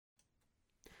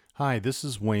Hi, this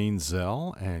is Wayne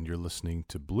Zell, and you're listening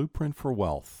to Blueprint for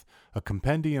Wealth, a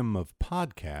compendium of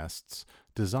podcasts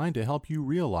designed to help you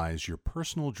realize your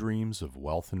personal dreams of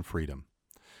wealth and freedom.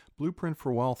 Blueprint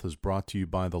for Wealth is brought to you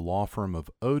by the law firm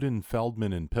of Odin,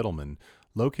 Feldman, and Pittleman,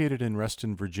 located in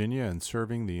Reston, Virginia, and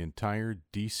serving the entire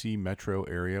D.C. metro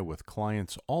area with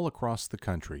clients all across the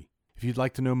country. If you'd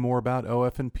like to know more about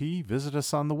OF&P, visit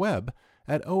us on the web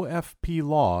at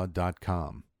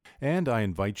ofplaw.com. And I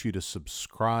invite you to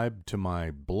subscribe to my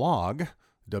blog,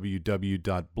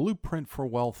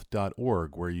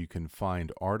 www.blueprintforwealth.org, where you can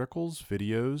find articles,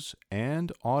 videos,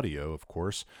 and audio, of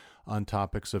course, on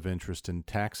topics of interest in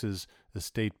taxes,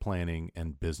 estate planning,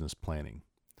 and business planning.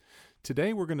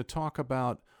 Today we're going to talk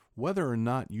about whether or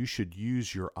not you should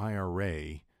use your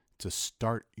IRA to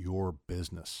start your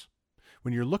business.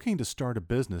 When you're looking to start a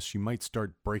business, you might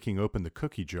start breaking open the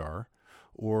cookie jar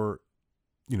or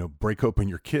break open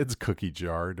your kid's cookie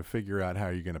jar to figure out how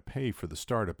you're going to pay for the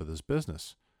startup of this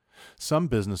business. Some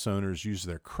business owners use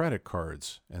their credit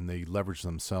cards and they leverage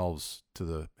themselves to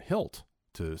the hilt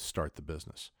to start the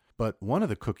business. But one of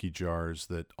the cookie jars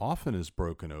that often is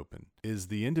broken open is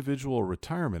the individual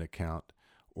retirement account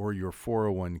or your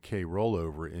 401k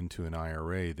rollover into an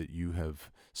IRA that you have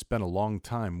spent a long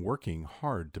time working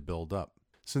hard to build up.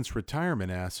 Since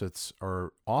retirement assets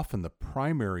are often the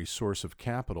primary source of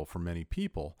capital for many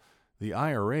people, the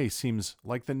IRA seems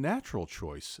like the natural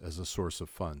choice as a source of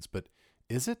funds. But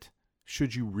is it?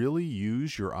 Should you really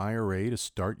use your IRA to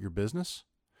start your business?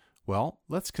 Well,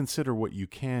 let's consider what you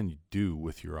can do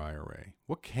with your IRA.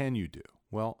 What can you do?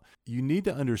 Well, you need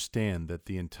to understand that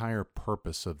the entire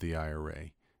purpose of the IRA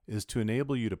is to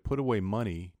enable you to put away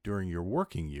money during your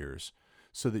working years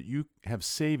so that you have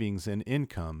savings and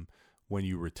income when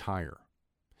you retire.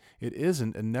 It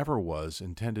isn't and never was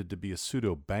intended to be a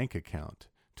pseudo bank account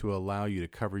to allow you to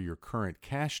cover your current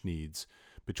cash needs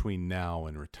between now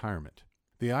and retirement.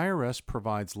 The IRS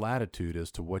provides latitude as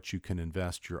to what you can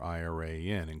invest your IRA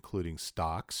in, including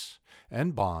stocks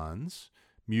and bonds,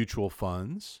 mutual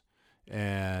funds,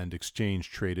 and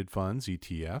exchange-traded funds,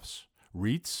 ETFs,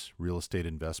 REITs, real estate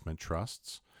investment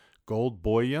trusts, gold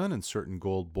bullion and certain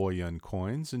gold bullion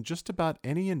coins, and just about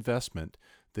any investment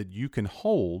that you can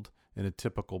hold in a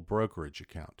typical brokerage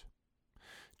account.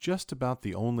 Just about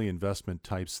the only investment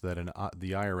types that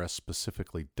the IRS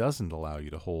specifically doesn't allow you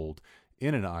to hold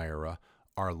in an IRA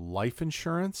are life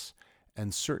insurance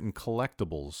and certain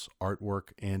collectibles,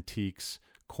 artwork, antiques,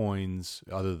 coins,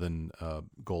 other than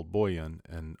gold bullion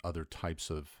and other types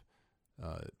of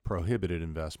prohibited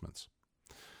investments.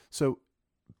 So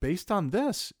based on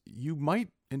this, you might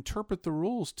interpret the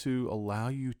rules to allow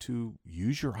you to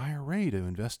use your IRA to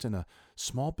invest in a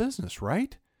small business,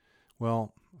 right?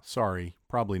 Well, sorry,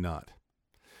 probably not.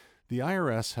 The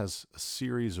IRS has a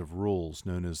series of rules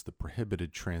known as the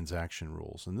prohibited transaction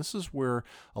rules, and this is where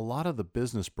a lot of the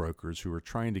business brokers who are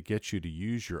trying to get you to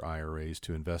use your IRAs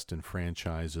to invest in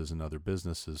franchises and other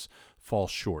businesses fall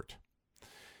short.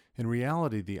 In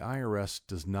reality, the IRS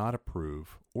does not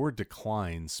approve or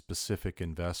decline specific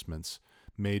investments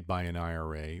made by an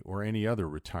IRA or any other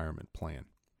retirement plan.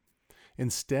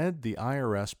 Instead, the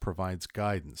IRS provides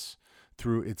guidance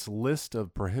through its list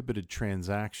of prohibited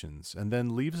transactions and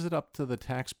then leaves it up to the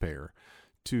taxpayer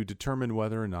to determine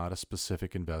whether or not a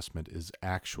specific investment is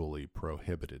actually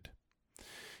prohibited.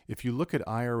 If you look at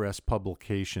IRS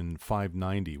publication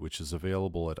 590, which is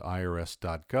available at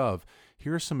irs.gov,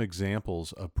 here are some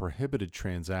examples of prohibited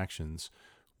transactions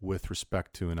with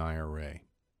respect to an IRA.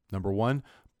 Number one,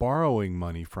 borrowing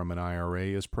money from an IRA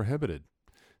is prohibited.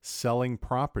 Selling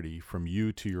property from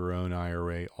you to your own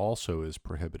IRA also is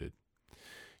prohibited.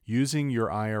 Using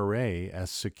your IRA as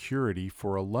security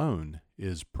for a loan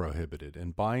is prohibited,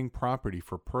 and buying property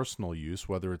for personal use,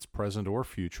 whether it's present or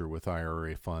future with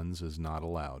IRA funds, is not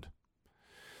allowed.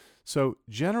 So,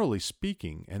 generally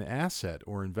speaking, an asset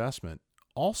or investment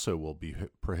also will be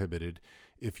prohibited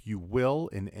if you will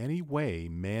in any way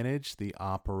manage the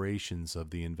operations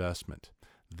of the investment.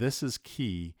 This is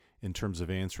key in terms of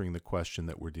answering the question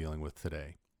that we're dealing with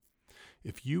today.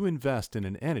 If you invest in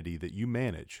an entity that you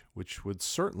manage, which would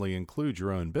certainly include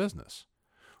your own business,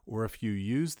 or if you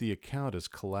use the account as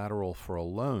collateral for a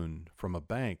loan from a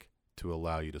bank to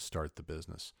allow you to start the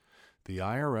business, the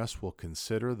IRS will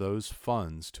consider those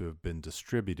funds to have been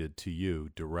distributed to you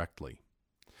directly.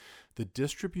 The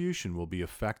distribution will be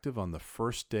effective on the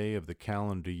first day of the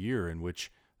calendar year in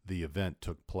which the event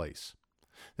took place.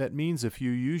 That means if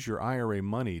you use your IRA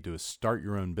money to start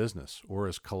your own business or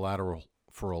as collateral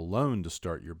for a loan to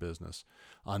start your business,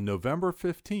 on November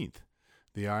 15th,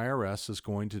 the IRS is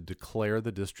going to declare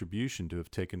the distribution to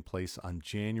have taken place on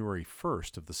January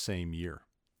 1st of the same year.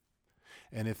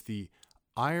 And if the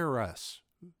IRS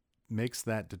makes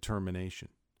that determination,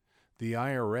 the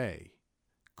IRA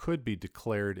could be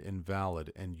declared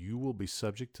invalid, and you will be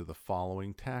subject to the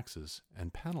following taxes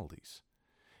and penalties.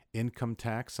 Income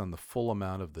tax on the full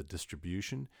amount of the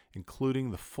distribution,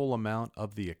 including the full amount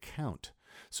of the account.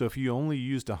 So if you only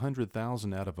used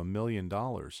 $100,000 out of $1 million,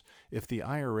 if the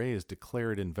IRA is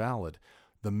declared invalid,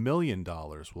 the $1 million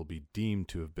will be deemed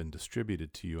to have been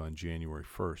distributed to you on January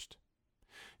 1st.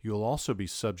 You'll also be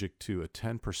subject to a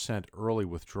 10% early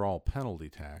withdrawal penalty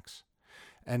tax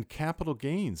and capital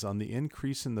gains on the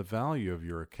increase in the value of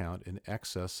your account in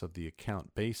excess of the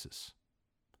account basis.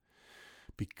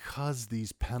 Because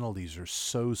these penalties are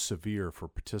so severe for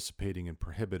participating in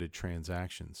prohibited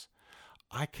transactions,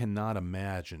 I cannot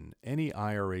imagine any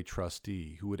IRA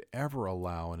trustee who would ever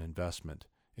allow an investment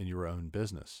in your own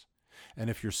business. And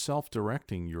if you're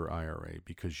self-directing your IRA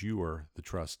because you are the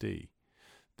trustee,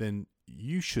 then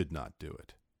you should not do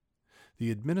it.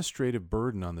 The administrative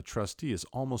burden on the trustee is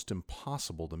almost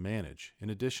impossible to manage. In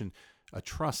addition, a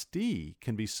trustee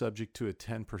can be subject to a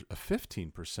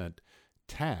 15%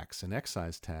 tax, an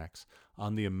excise tax,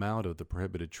 on the amount of the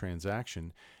prohibited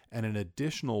transaction, and an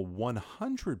additional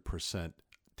 100%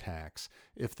 tax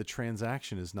if the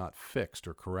transaction is not fixed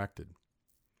or corrected.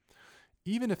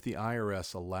 Even if the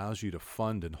IRS allows you to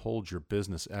fund and hold your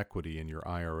business equity in your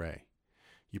IRA,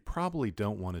 you probably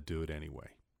don't want to do it anyway.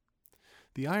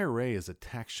 The IRA is a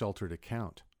tax-sheltered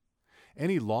account.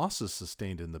 Any losses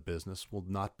sustained in the business will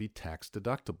not be tax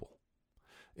deductible.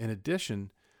 In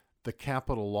addition, the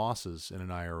capital losses in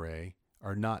an IRA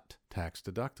are not tax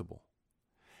deductible.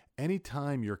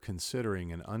 Anytime you're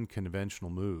considering an unconventional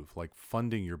move, like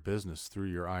funding your business through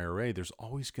your IRA, there's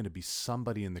always going to be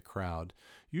somebody in the crowd,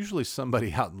 usually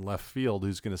somebody out in left field,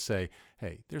 who's going to say,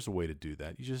 hey, there's a way to do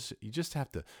that. You just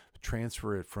have to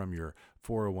transfer it from your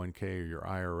 401k or your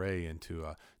IRA into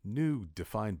a new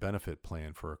defined benefit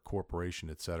plan for a corporation,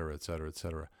 et cetera, et cetera, et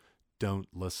cetera. Don't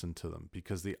listen to them,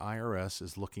 because the IRS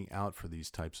is looking out for these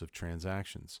types of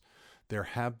transactions. There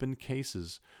have been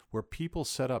cases where people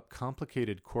set up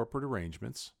complicated corporate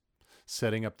arrangements,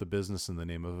 setting up the business in the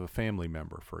name of a family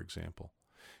member, for example,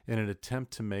 in an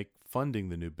attempt to make funding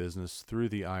the new business through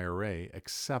the IRA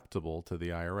acceptable to the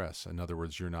IRS. In other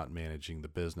words, you're not managing the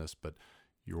business, but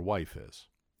your wife is.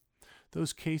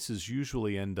 Those cases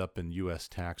usually end up in U.S.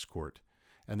 tax court,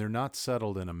 and they're not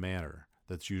settled in a manner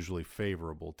that's usually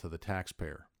favorable to the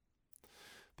taxpayer.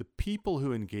 The people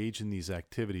who engage in these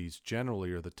activities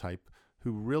generally are the type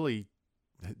who really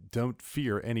don't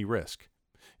fear any risk.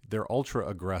 They're ultra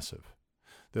aggressive.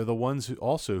 They're the ones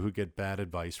who get bad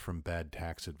advice from bad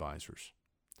tax advisors.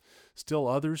 Still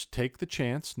others take the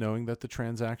chance, knowing that the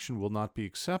transaction will not be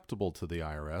acceptable to the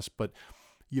IRS, but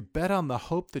you bet on the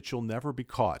hope that you'll never be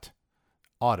caught.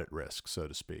 Audit risk, so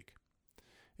to speak.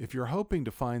 If you're hoping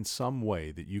to find some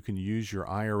way that you can use your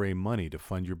IRA money to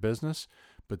fund your business,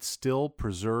 but still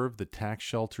preserve the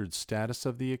tax-sheltered status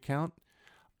of the account,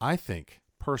 I think,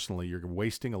 personally, you're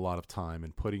wasting a lot of time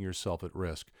and putting yourself at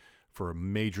risk for a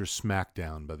major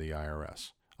smackdown by the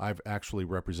IRS. I've actually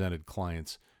represented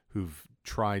clients who've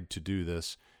tried to do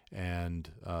this,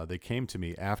 and they came to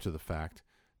me after the fact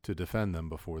to defend them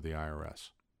before the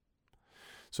IRS.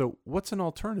 So what's an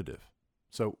alternative?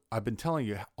 So I've been telling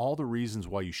you all the reasons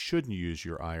why you shouldn't use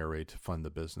your IRA to fund the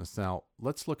business. Now,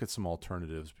 let's look at some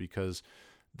alternatives, because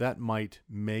that might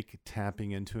make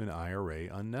tapping into an IRA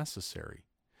unnecessary.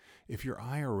 If your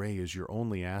IRA is your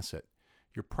only asset,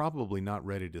 you're probably not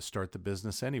ready to start the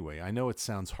business anyway. I know it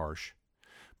sounds harsh,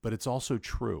 but it's also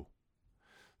true.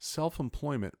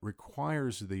 Self-employment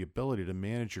requires the ability to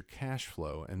manage your cash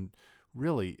flow, and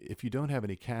really, if you don't have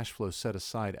any cash flow set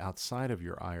aside outside of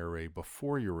your IRA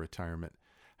before your retirement,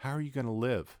 how are you going to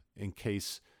live in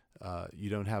case you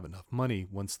don't have enough money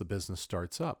once the business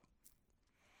starts up?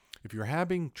 If you're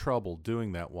having trouble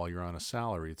doing that while you're on a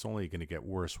salary, it's only going to get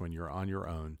worse when you're on your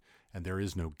own and there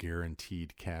is no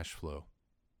guaranteed cash flow.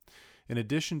 In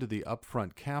addition to the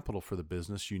upfront capital for the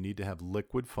business, you need to have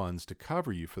liquid funds to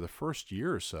cover you for the first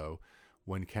year or so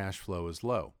when cash flow is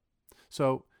low.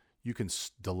 So you can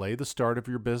delay the start of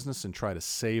your business and try to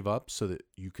save up so that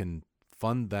you can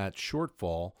fund that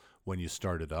shortfall when you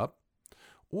start it up,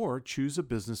 or choose a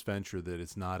business venture that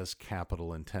is not as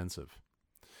capital intensive.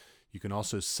 You can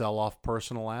also sell off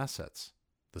personal assets,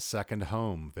 the second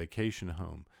home, vacation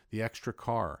home, the extra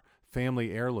car,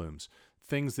 family heirlooms,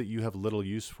 things that you have little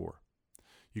use for.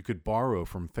 You could borrow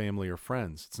from family or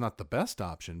friends. It's not the best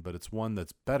option, but it's one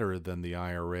that's better than the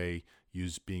IRA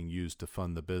being used to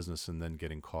fund the business and then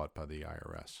getting caught by the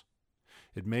IRS.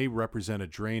 It may represent a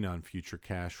drain on future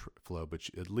cash flow, but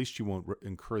at least you won't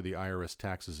incur the IRS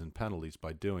taxes and penalties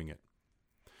by doing it.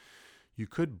 You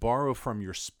could borrow from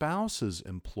your spouse's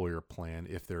employer plan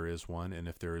if there is one and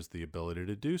if there is the ability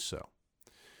to do so.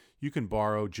 You can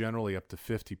borrow generally up to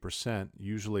 50%,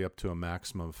 usually up to a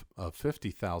maximum of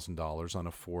 $50,000 on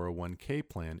a 401k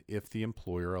plan if the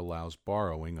employer allows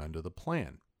borrowing under the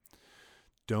plan.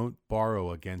 Don't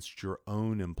borrow against your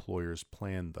own employer's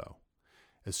plan, though.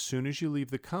 As soon as you leave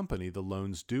the company, the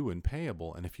loan's due and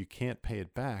payable, and if you can't pay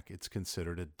it back, it's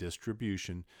considered a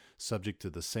distribution subject to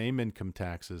the same income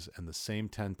taxes and the same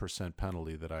 10%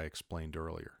 penalty that I explained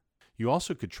earlier. You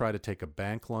also could try to take a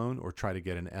bank loan or try to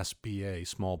get an SBA,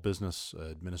 Small Business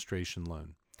Administration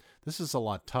loan. This is a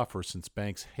lot tougher since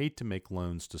banks hate to make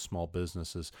loans to small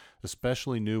businesses,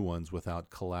 especially new ones without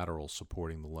collateral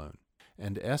supporting the loan.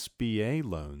 And SBA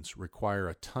loans require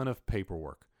a ton of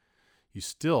paperwork. You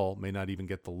still may not even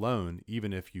get the loan,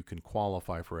 even if you can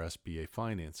qualify for SBA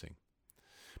financing.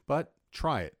 But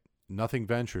try it. Nothing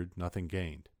ventured, nothing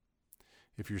gained.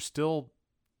 If you're still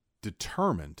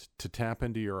determined to tap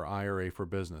into your IRA for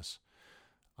business,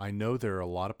 I know there are a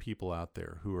lot of people out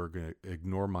there who are going to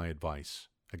ignore my advice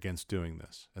against doing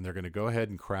this, and they're going to go ahead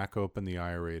and crack open the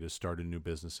IRA to start a new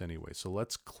business anyway. So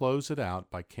let's close it out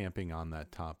by camping on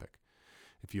that topic.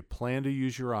 If you plan to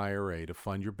use your IRA to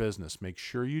fund your business, make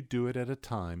sure you do it at a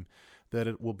time that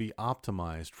it will be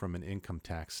optimized from an income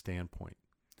tax standpoint.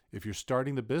 If you're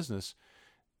starting the business,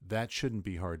 that shouldn't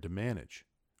be hard to manage.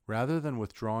 Rather than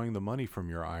withdrawing the money from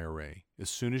your IRA as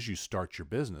soon as you start your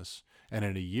business, and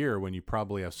in a year when you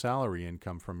probably have salary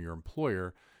income from your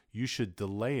employer, you should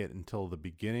delay it until the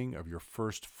beginning of your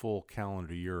first full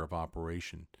calendar year of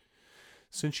operation.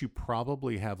 Since you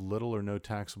probably have little or no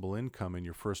taxable income in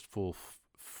your first full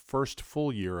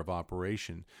year of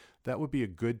operation, that would be a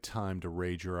good time to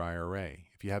raid your IRA.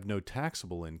 If you have no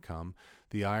taxable income,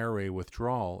 the IRA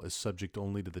withdrawal is subject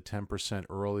only to the 10%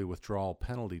 early withdrawal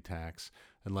penalty tax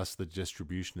unless the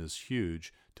distribution is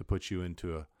huge to put you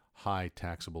into a high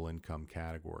taxable income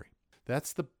category.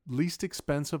 That's the least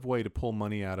expensive way to pull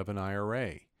money out of an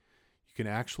IRA. You can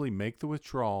actually make the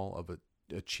withdrawal of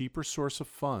a cheaper source of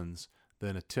funds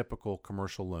than a typical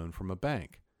commercial loan from a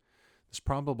bank. This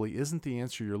probably isn't the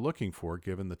answer you're looking for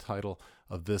given the title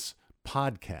of this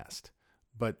podcast.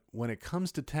 But when it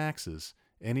comes to taxes,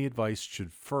 any advice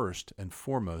should first and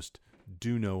foremost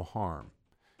do no harm,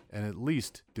 and at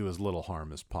least do as little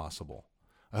harm as possible.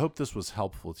 I hope this was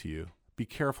helpful to you. Be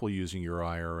careful using your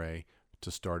IRA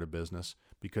to start a business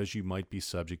because you might be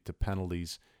subject to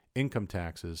penalties, income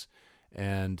taxes,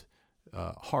 and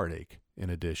heartache in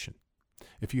addition.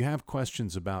 If you have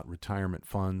questions about retirement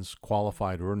funds,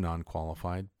 qualified or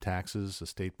non-qualified, taxes,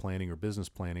 estate planning, or business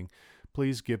planning,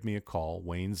 please give me a call,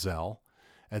 Wayne Zell,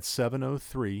 at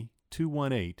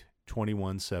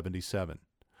 703-218-2177.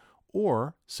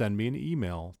 Or send me an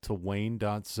email to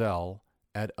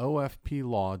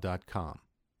wayne.zell@ofplaw.com.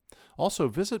 Also,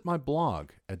 visit my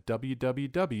blog at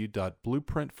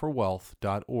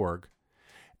www.blueprintforwealth.org,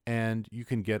 and you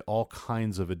can get all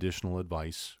kinds of additional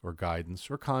advice or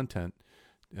guidance or content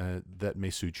that may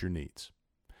suit your needs.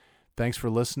 Thanks for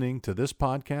listening to this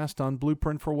podcast on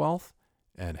Blueprint for Wealth,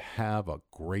 and have a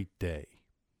great day.